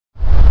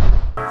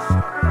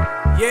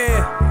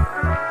Yeah,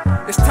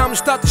 it's time to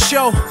start the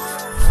show.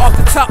 Off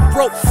the top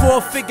rope,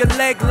 4-figure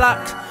leg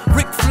lock.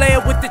 Ric Flair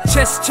with the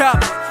chest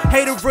chop.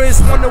 Haters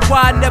wonder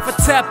why I never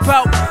tap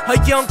out.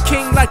 A young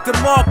king like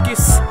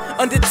DeMarcus.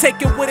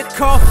 Undertaker with a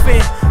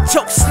coffin.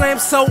 Choke slam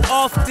so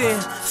often.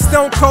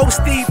 Stone Cold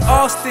Steve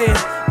Austin.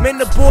 Man,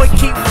 the boy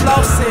keep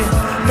flossing.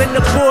 Man,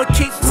 the boy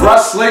keep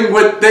Wrestling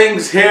with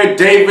Things here.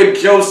 David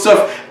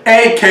Joseph,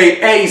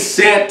 aka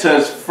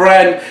Santa's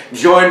friend,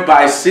 joined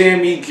by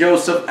Sammy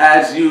Joseph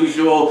as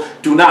usual.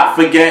 Do not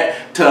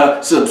forget to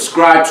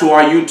subscribe to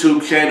our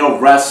YouTube channel,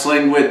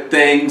 Wrestling with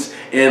Things,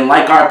 and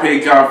like our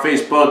page on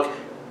Facebook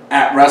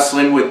at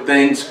Wrestling with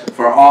Things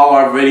for all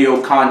our video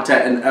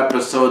content and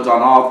episodes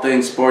on all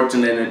things sports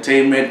and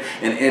entertainment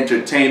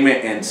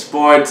and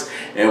sports.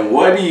 And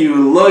what do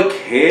you look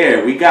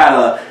here? We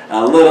got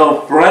a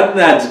little friend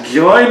that's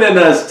joining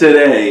us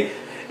today.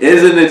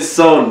 Isn't it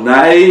so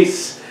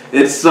nice?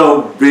 It's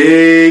so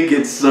big,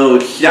 it's so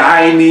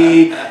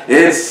shiny,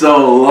 it's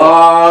so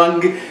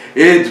long,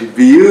 it's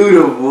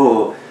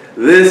beautiful.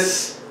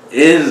 This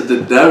is the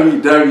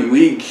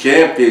WWE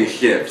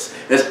Championships.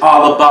 It's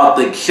all about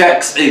the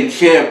checks and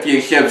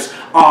championships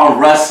on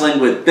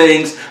Wrestling with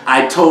Things.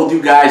 I told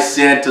you guys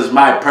Santa's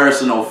my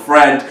personal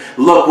friend.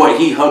 Look what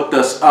he hooked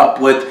us up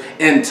with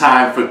in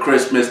time for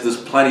Christmas. There's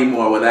plenty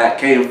more where that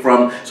came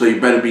from, so you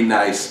better be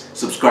nice.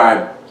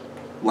 Subscribe,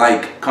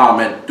 like,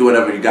 comment, do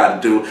whatever you gotta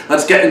do.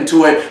 Let's get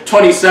into it.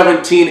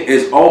 2017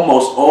 is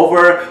almost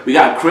over. We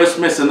got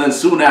Christmas, and then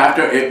soon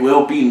after it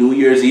will be New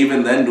Year's Eve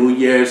and then New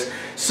Year's.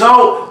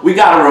 So we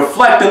gotta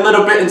reflect a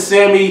little bit. And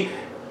Sammy,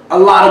 a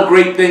lot of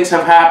great things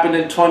have happened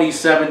in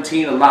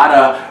 2017. A lot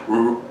of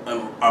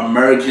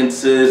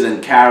emergences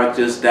and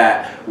characters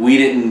that we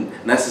didn't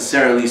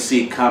necessarily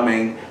see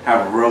coming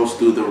have rose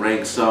through the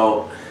ranks.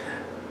 So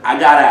I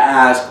gotta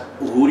ask,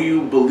 who do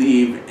you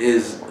believe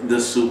is the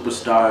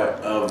superstar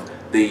of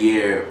the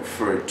year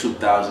for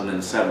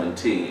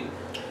 2017?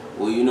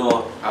 Well, you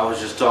know, I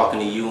was just talking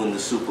to you and the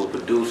super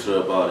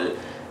producer about it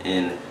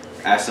and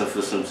asking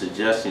for some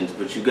suggestions,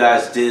 but you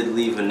guys did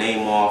leave a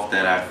name off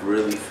that I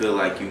really feel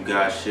like you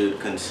guys should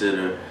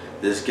consider.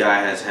 This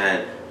guy has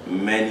had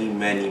many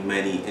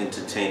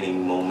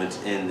entertaining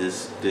moments in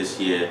this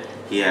year.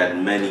 He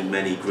had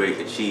many great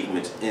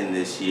achievements in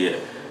this year.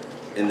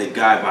 And the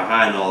guy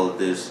behind all of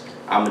this,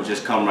 I'm gonna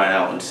just come right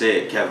out and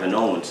say it, Kevin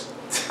Owens.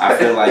 I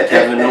feel like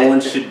Kevin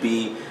Owens should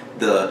be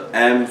the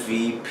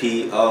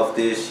MVP of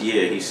this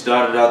year. He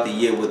started out the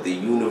year with the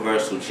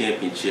Universal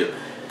Championship,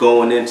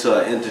 going into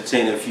an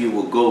entertaining feud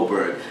with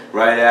Goldberg.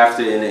 Right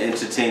after, in an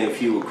entertaining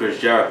feud with Chris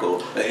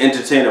Jericho, an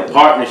entertaining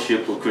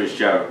partnership with Chris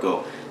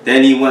Jericho.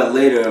 Then he went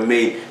later and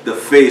made the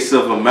face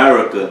of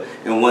America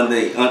and won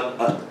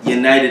the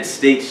United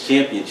States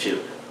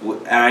Championship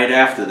right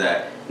after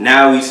that.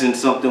 Now he's in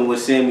something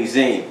with Sami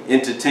Zayn,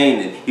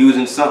 entertaining. He was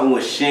in something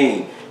with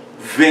Shane,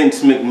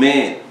 Vince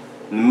McMahon.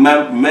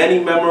 Many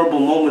memorable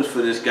moments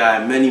for this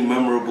guy, many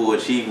memorable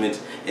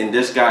achievements, and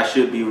this guy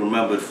should be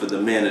remembered for the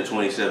man of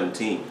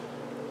 2017.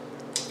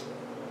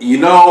 You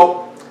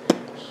know,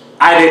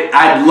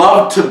 I'd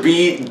love to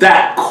be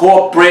that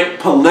corporate,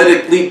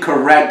 politically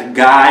correct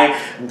guy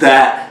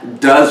that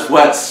does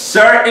what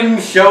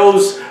certain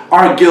shows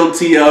are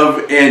guilty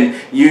of and,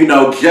 you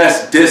know,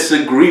 just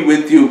disagree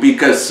with you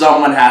because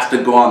someone has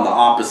to go on the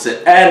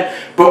opposite end.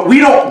 But we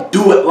don't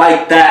do it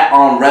like that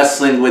on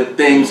Wrestling with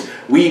Things.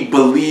 We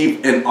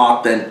believe in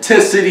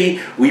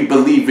authenticity, we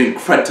believe in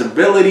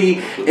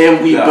credibility,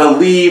 and we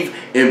believe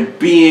in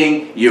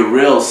being your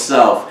real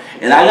self.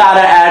 And I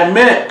gotta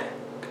admit,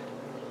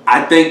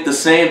 I think the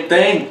same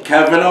thing.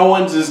 Kevin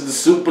Owens is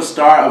the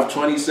superstar of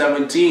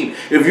 2017.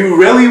 If you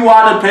really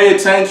want to pay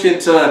attention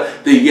to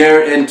the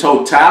year in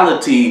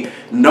totality,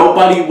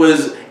 nobody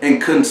was in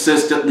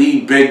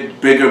consistently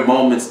bigger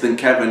moments than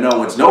Kevin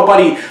Owens.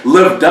 Nobody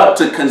lived up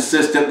to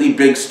consistently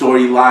big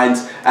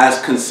storylines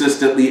as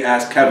consistently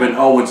as Kevin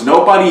Owens.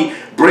 Nobody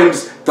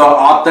brings the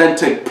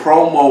authentic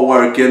promo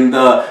work and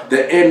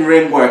the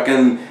in-ring work,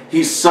 and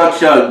he's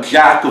such a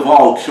jack of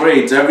all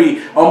trades.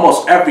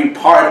 Almost every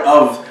part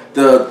of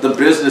the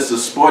business of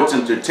sports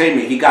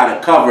entertainment, he got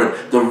it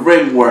covered. The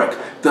ring work,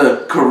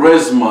 the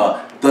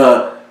charisma,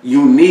 the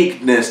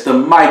uniqueness, the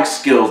mic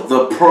skills,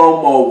 the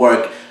promo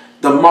work,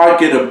 the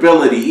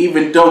marketability.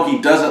 Even though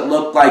he doesn't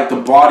look like the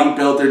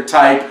bodybuilder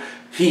type,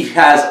 he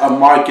has a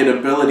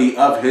marketability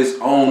of his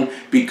own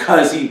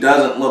because he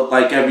doesn't look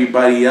like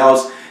everybody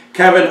else.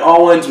 Kevin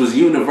Owens was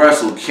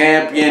Universal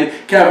Champion.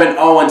 Kevin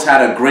Owens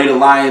had a great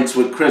alliance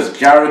with Chris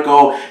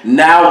Jericho.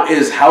 Now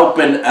is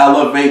helping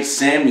elevate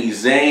Sami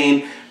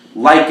Zayn.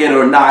 Like it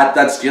or not,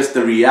 that's just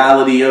the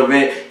reality of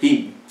it.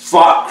 He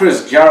fought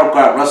Chris Jericho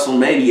at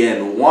WrestleMania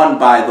and won,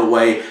 by the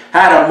way.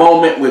 Had a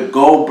moment with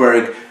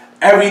Goldberg.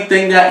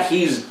 Everything that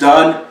he's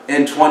done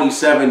in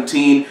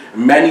 2017,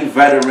 many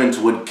veterans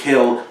would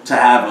kill to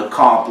have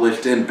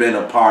accomplished and been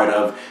a part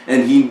of.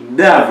 And he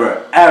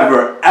never,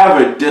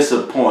 ever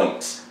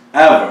disappoints.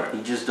 Ever.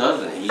 He just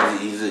doesn't.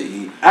 He's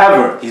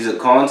ever. He's a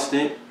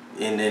constant,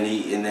 and then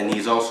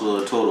he's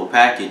also a total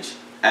package.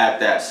 at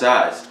that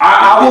size.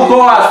 I will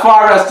go as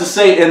far as to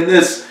say in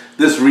this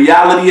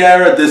reality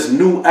era, this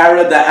new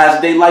era, that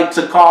as they like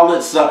to call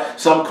it,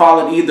 some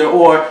call it either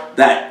or,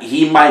 that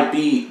he might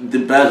be the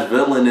best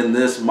villain in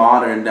this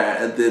modern,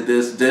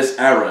 this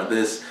era,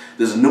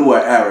 this newer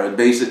era,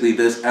 basically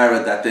this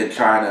era that they're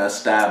trying to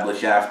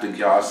establish after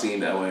John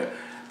Cena, where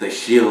the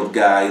Shield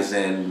guys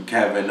and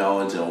Kevin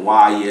Owens and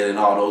Wyatt and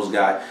all those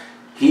guys.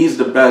 He's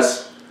the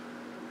best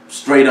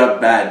straight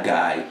up bad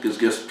guy. He's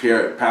just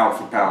pure pound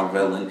for pound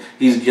villain.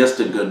 He's just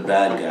a good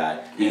bad guy.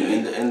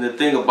 And the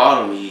thing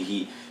about him,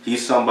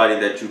 he's somebody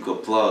that you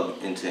could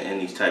plug into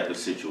any type of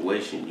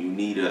situation. You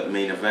need a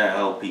main event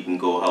help, he can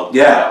go help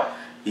you out.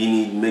 You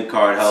need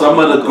mid-card help.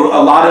 A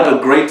lot of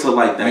the greats are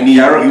like that.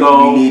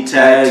 You need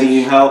tag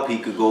team help, he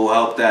could go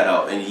help that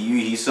out. And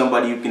he's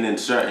somebody you can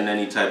insert in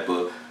any type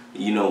of,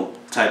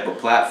 type of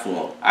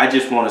platform. I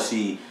just want to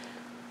see,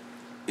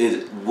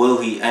 will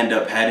he end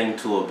up heading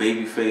to a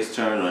babyface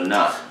turn or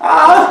not?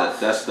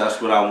 That's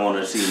what I want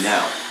to see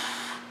now.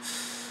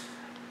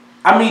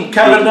 I mean,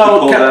 Kevin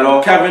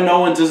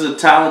Owens is a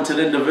talented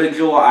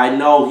individual. I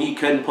know he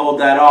can pull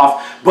that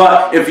off.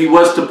 But if he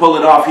was to pull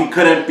it off, he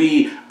couldn't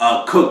be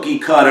a cookie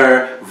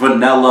cutter,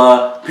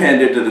 vanilla,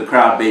 pander to the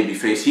crowd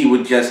babyface. He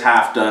would just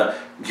have to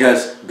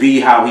just be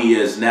how he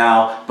is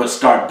now, but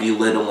start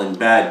belittling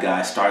bad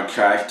guys, start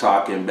trash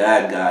talking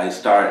bad guys,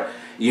 start,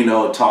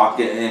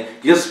 talking, and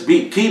just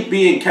keep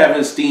being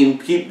Kevin Steen,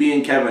 keep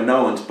being Kevin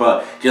Owens,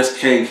 but just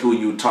change who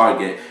you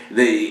target.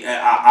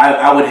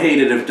 I would hate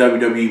it if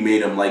WWE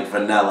made him like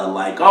vanilla,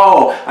 like,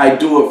 oh, I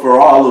do it for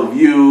all of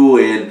you,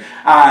 and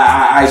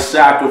I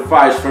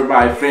sacrifice for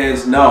my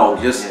fans. No,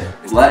 just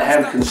let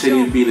him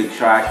continue to be the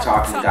trash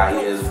talking guy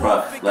he is,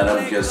 but let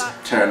him just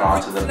turn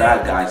on to the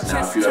bad guys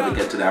now if you ever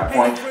get to that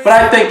point. But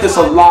I think there's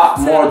a lot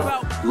more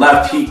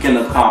left he can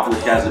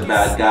accomplish as a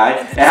bad guy.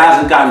 It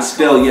hasn't gotten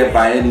stale yet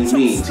by any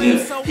means.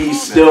 He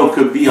still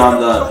could be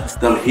on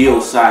the heel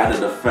side of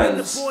the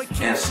fence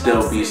and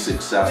still be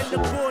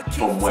successful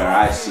from where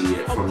I see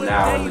it from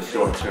now in the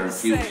short-term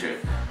future.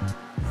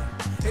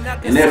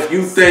 And if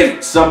you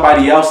think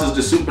somebody else is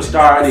the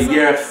superstar of the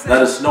year,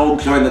 let us know.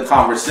 Join the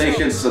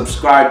conversation.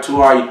 Subscribe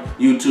to our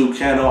YouTube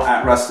channel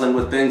at Wrestling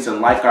with Things,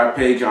 and like our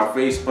page on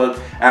Facebook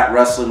at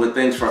Wrestling with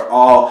Things for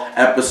all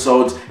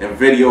episodes and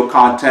video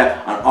content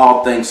on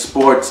all things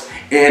sports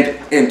and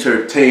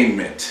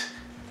entertainment.